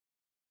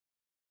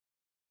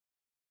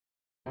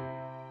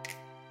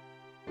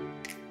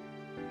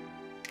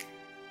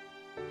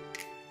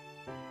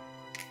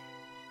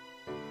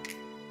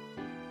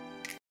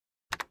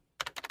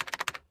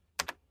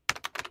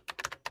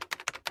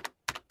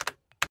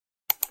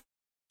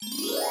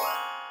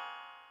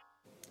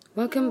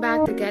Welcome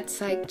back to Get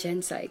Psych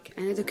Gen Psych,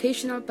 an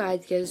educational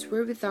podcast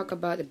where we talk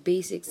about the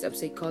basics of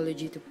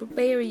psychology to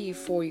prepare you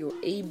for your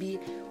AB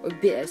or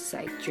BS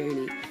Psych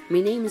journey.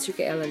 My name is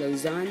Ricaela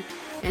Lozan,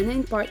 and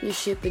in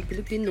partnership with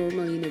Philippine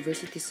Normal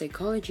University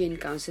Psychology and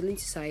Counseling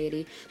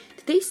Society,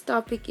 today's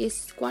topic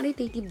is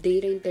Quantitative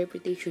Data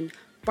Interpretation,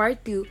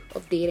 Part 2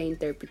 of Data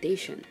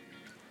Interpretation.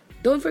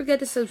 Don't forget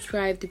to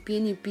subscribe to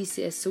PNU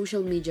PCS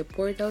social media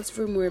portals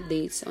for more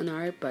updates on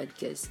our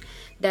podcast.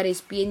 That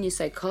is PNU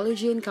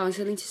Psychology and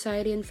Counseling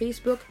Society on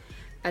Facebook,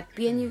 at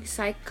PNU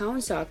Psych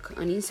Counsoc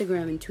on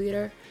Instagram and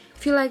Twitter.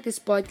 If you like this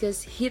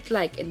podcast, hit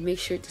like and make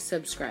sure to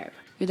subscribe.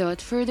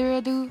 Without further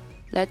ado,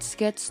 let's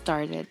get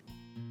started.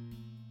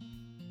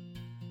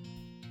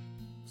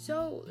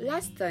 So,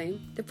 last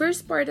time, the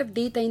first part of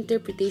data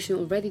interpretation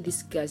already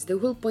discussed the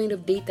whole point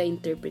of data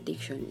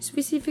interpretation,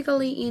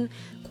 specifically in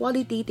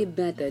qualitative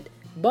method.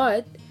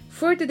 But,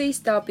 for today's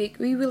topic,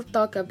 we will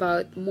talk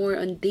about more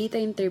on data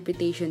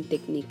interpretation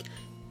technique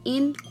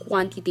in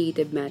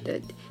quantitative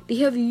method. They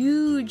have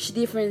huge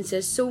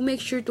differences, so make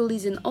sure to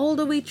listen all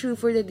the way through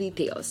for the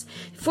details.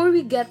 Before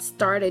we get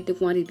started to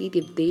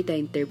quantitative data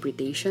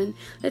interpretation,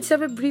 let's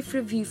have a brief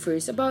review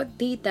first about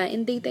data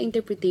and data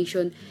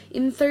interpretation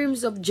in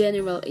terms of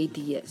general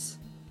ideas.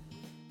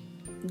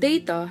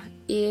 Data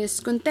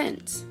is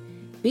contents.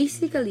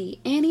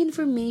 Basically, any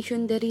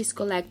information that is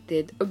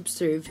collected,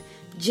 observed,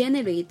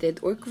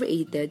 generated, or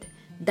created,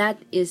 that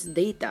is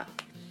data.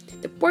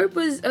 The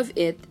purpose of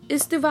it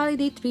is to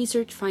validate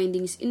research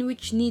findings in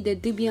which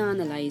needed to be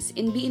analyzed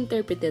and be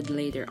interpreted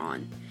later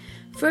on.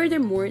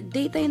 Furthermore,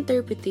 data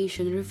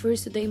interpretation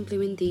refers to the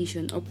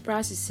implementation of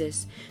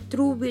processes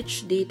through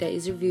which data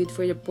is reviewed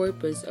for the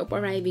purpose of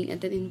arriving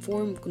at an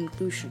informed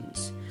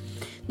conclusions.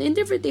 The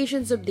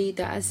interpretations of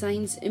data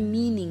assigns a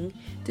meaning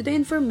to the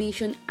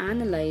information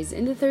analyzed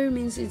and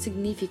determines its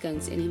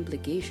significance and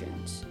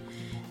implications.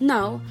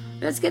 Now,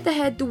 let's get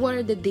ahead to what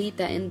are the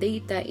data and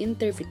data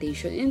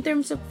interpretation in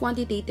terms of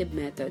quantitative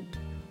method.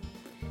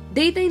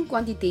 Data in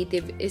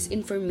quantitative is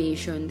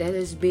information that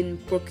has been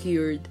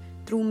procured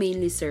through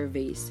mainly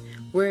surveys,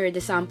 where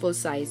the sample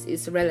size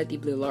is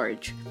relatively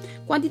large.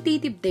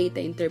 Quantitative data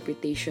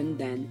interpretation,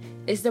 then,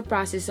 is the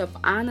process of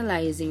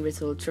analyzing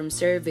results from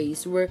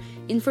surveys where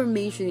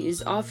information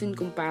is often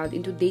compiled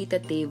into data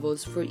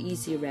tables for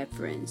easy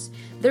reference.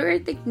 There are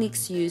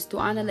techniques used to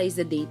analyze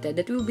the data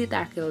that will be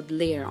tackled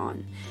later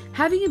on.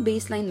 Having a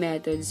baseline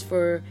methods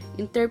for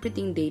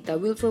interpreting data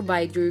will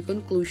provide your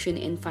conclusion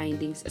and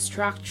findings a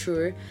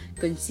structure,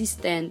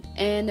 consistent,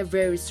 and a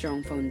very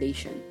strong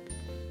foundation.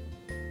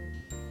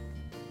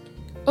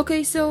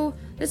 Okay, so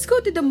let's go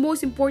to the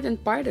most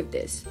important part of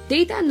this.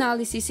 Data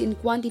analysis in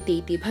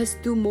quantitative has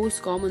two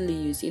most commonly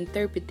used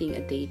interpreting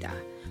a data.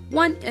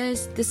 One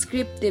is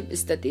descriptive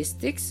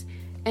statistics,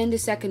 and the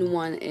second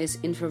one is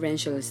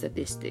inferential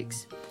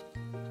statistics.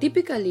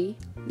 Typically,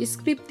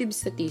 descriptive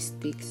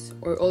statistics,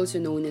 or also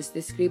known as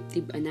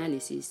descriptive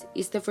analysis,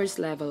 is the first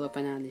level of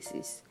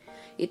analysis.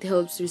 It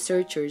helps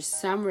researchers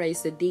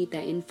summarize the data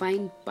and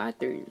find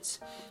patterns.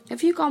 A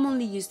few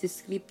commonly used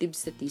descriptive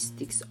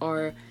statistics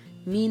are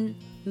mean,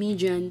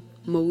 median,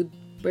 mode,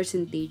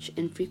 percentage,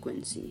 and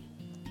frequency.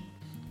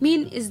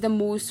 Mean is the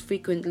most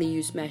frequently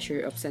used measure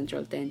of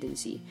central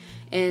tendency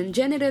and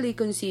generally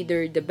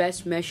considered the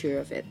best measure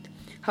of it.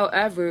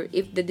 However,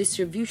 if the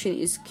distribution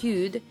is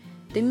skewed,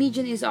 the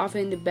median is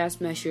often the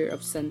best measure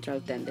of central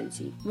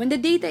tendency. When the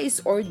data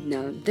is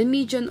ordinal, the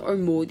median or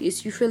mode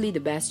is usually the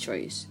best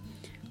choice.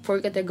 For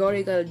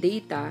categorical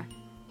data,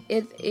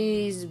 it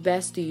is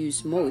best to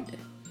use mode.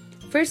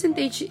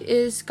 Percentage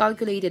is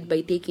calculated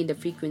by taking the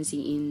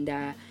frequency in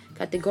the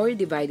category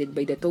divided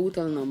by the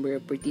total number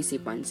of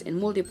participants and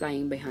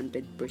multiplying by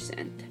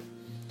 100%.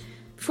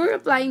 For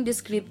applying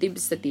descriptive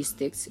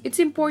statistics, it's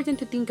important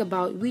to think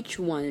about which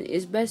one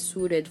is best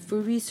suited for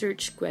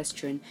research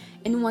question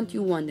and what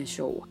you want to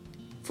show.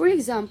 For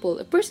example,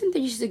 a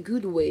percentage is a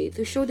good way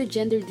to show the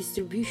gender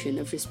distribution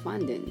of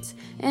respondents,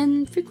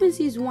 and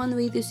frequency is one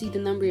way to see the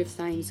number of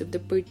times of the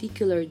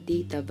particular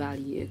data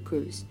value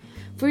occurs.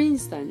 For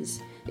instance,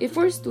 if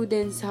 4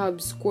 students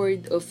have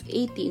scored of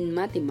 80 in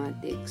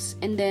mathematics,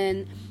 and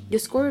then the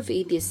score of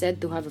 80 is said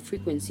to have a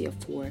frequency of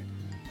 4.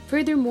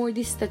 Furthermore,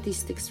 these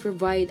statistics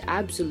provide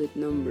absolute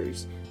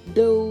numbers.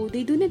 Though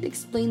they do not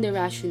explain the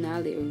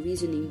rationale or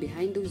reasoning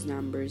behind those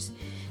numbers,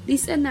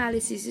 this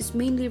analysis is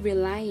mainly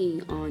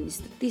relying on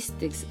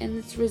statistics and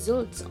its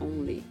results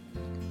only.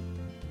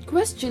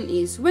 Question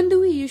is, when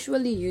do we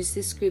usually use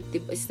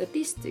descriptive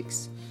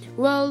statistics?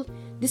 Well,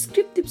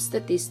 descriptive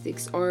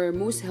statistics are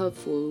most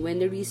helpful when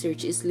the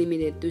research is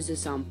limited to the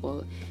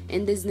sample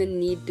and does not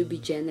need to be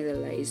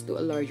generalized to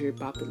a larger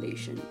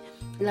population.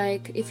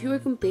 Like, if you are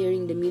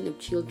comparing the mean of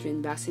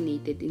children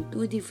vaccinated in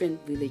 2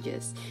 different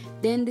villages,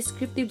 then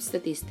descriptive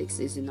statistics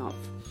is enough.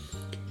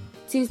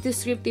 Since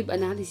descriptive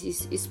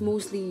analysis is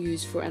mostly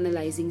used for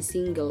analyzing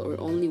single or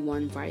only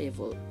one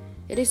variable,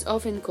 it is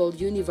often called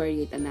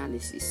univariate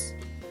analysis.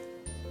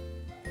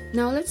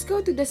 Now, let's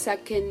go to the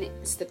second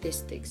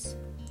statistics.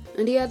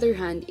 On the other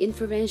hand,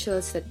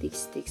 inferential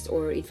statistics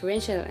or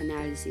inferential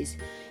analysis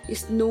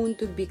is known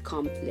to be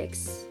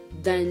complex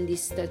than the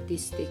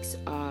statistics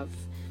of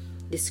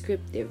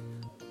descriptive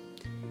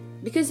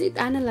because it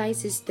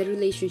analyzes the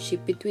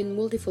relationship between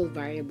multiple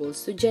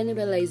variables to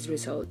generalize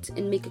results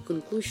and make a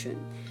conclusion.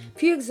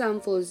 Few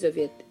examples of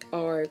it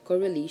are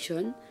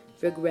correlation,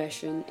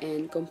 regression,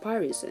 and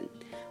comparison.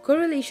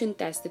 Correlation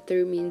tests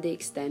determine the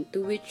extent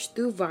to which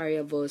two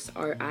variables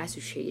are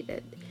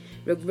associated.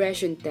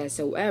 Regression tests,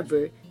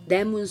 however,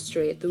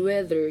 demonstrate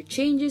whether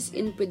changes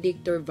in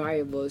predictor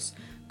variables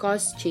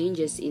cause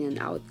changes in an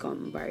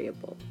outcome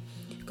variable.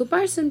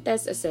 Comparison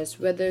tests assess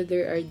whether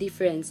there are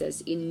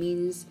differences in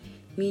means,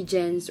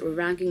 medians, or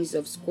rankings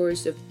of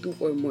scores of two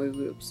or more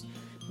groups.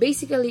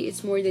 Basically,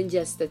 it's more than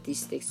just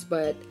statistics,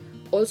 but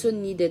also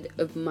needed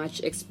of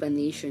much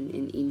explanation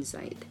and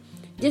insight.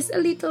 Just a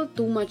little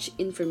too much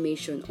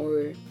information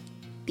or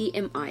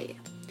TMI.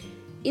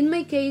 In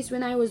my case,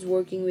 when I was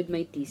working with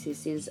my thesis,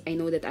 since I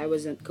know that I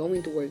wasn't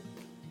going to work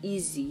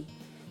easy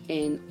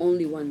and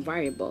only one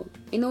variable,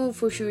 I know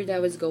for sure that I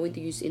was going to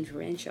use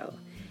inferential.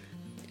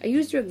 I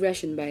used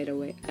regression, by the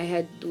way. I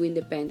had two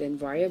independent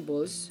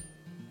variables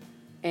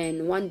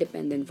and one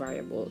dependent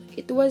variable.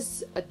 It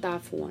was a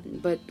tough one,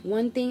 but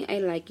one thing I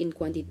like in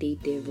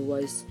quantitative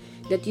was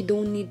that you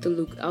don't need to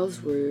look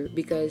elsewhere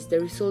because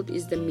the result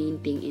is the main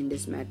thing in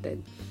this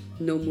method.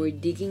 No more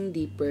digging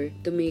deeper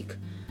to make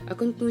a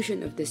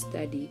conclusion of the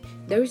study.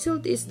 The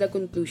result is the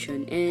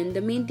conclusion, and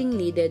the main thing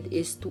needed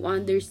is to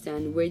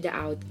understand where the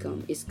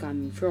outcome is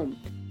coming from.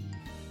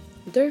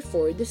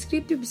 Therefore,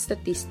 descriptive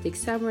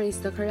statistics summarize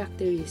the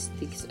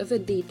characteristics of a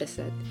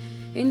dataset.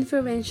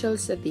 Inferential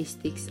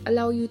statistics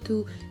allow you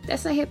to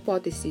test a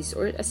hypothesis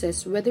or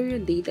assess whether your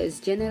data is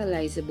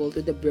generalizable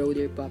to the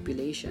broader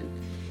population.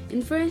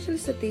 Inferential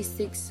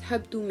statistics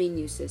have two main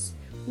uses.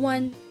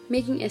 1.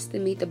 Making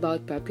estimate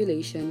about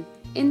population,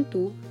 and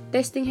 2.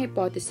 Testing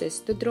hypotheses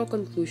to draw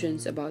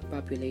conclusions about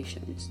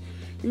populations.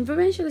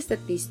 Inferential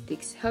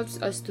statistics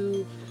helps us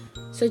to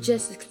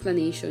suggest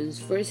explanations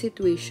for a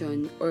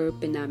situation or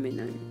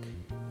phenomenon.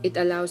 It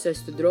allows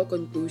us to draw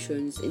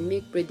conclusions and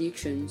make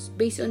predictions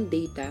based on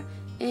data,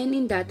 and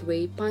in that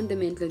way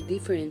fundamentally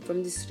different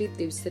from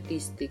descriptive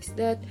statistics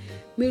that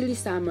merely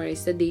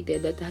summarize the data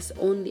that has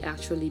only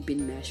actually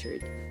been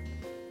measured.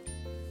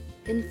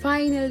 And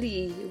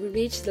finally, we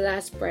reached the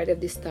last part of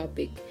this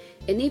topic.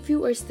 And if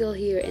you are still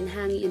here and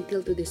hanging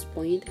until to this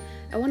point,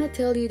 I want to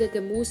tell you that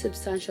the most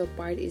substantial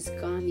part is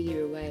coming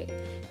your way.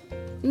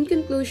 In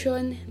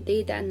conclusion,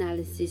 data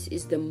analysis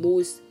is the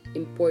most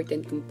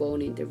important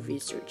component of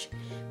research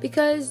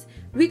because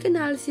weak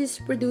analysis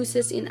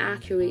produces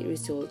inaccurate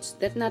results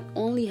that not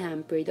only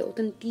hamper the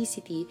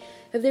authenticity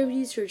of the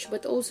research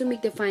but also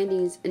make the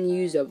findings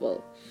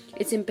unusable.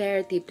 It's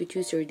imperative to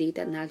choose your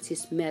data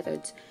analysis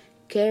methods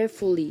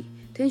carefully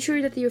to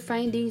ensure that your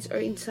findings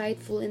are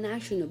insightful and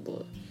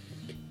actionable.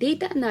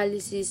 Data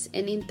analysis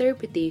and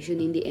interpretation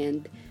in the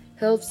end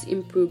helps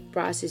improve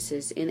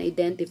processes and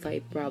identify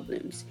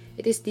problems.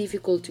 It is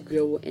difficult to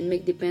grow and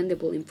make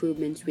dependable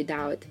improvements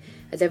without,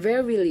 at the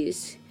very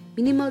least,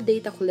 minimal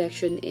data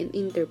collection and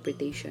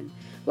interpretation.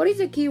 What is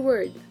the key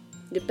word?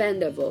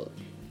 Dependable.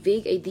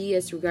 Vague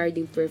ideas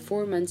regarding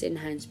performance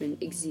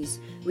enhancement exist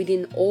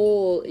within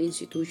all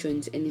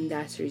institutions and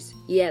industries,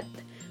 yet,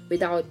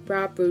 without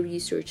proper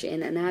research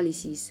and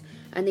analysis,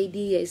 an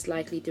idea is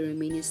likely to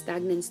remain in a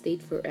stagnant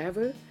state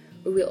forever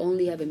or will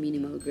only have a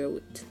minimal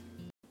growth.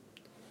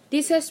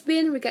 This has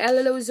been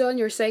Ricaela Lozon,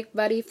 your psych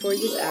buddy for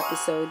this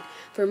episode.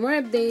 For more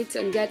updates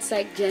on Get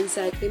Psych, Gen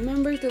Psych,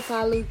 remember to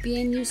follow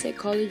PNU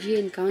Psychology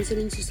and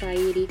Counseling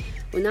Society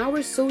on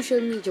our social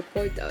media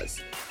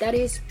portals. That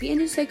is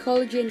PNU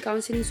Psychology and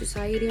Counseling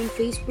Society on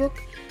Facebook,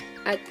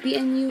 at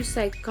PNU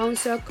Psych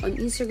Counsel on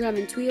Instagram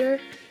and Twitter.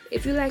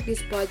 If you like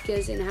this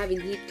podcast and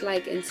haven't hit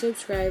like and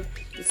subscribe,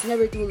 it's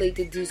never too late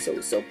to do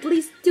so. So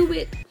please do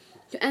it!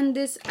 To end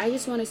this, I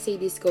just want to say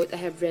this quote I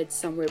have read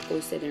somewhere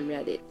posted on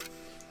Reddit.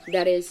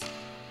 That is,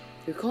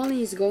 your calling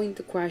is going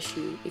to crush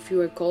you. If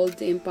you are called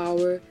to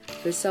empower,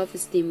 your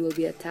self-esteem will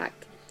be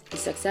attacked. Your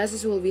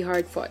successes will be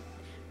hard fought.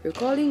 Your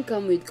calling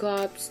comes with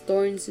cups,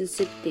 thorns, and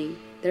sifting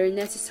that are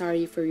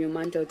necessary for your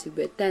mantle to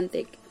be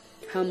authentic,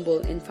 humble,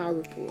 and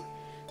powerful.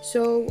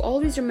 So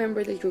always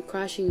remember that your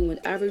crushing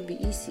won't ever be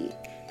easy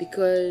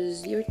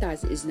because your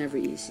task is never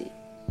easy.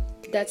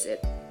 That's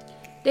it.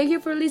 Thank you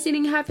for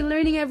listening. Happy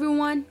learning,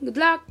 everyone. Good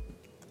luck!